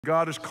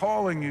God is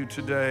calling you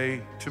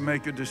today to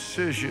make a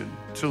decision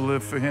to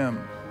live for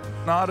Him.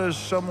 Not as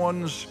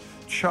someone's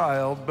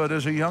child, but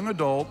as a young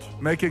adult,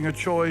 making a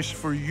choice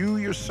for you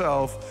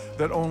yourself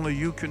that only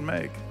you can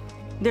make.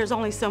 There's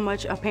only so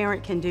much a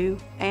parent can do,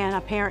 and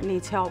a parent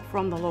needs help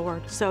from the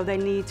Lord. So they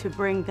need to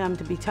bring them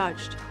to be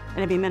touched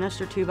and to be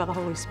ministered to by the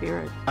Holy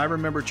Spirit. I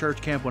remember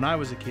church camp when I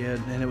was a kid,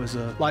 and it was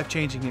a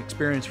life-changing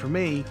experience for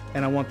me,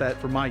 and I want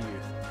that for my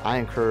youth. I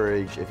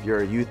encourage, if you're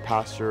a youth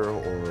pastor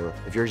or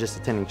if you're just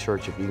attending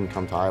church, if you can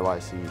come to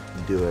IYC,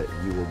 do it.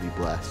 You will be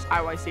blessed.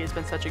 IYC has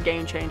been such a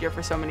game changer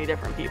for so many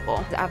different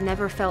people. I've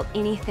never felt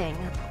anything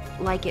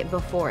like it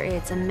before.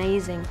 It's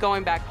amazing.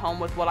 Going back home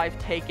with what I've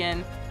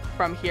taken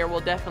from here will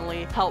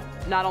definitely help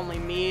not only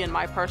me in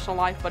my personal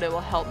life, but it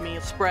will help me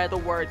spread the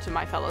word to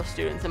my fellow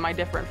students and my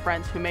different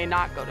friends who may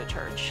not go to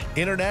church.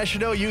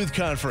 International Youth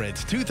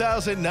Conference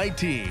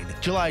 2019,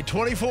 July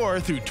 24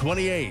 through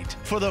 28.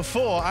 For the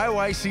full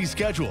IYC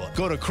schedule,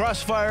 go to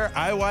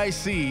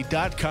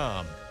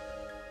crossfireiyc.com.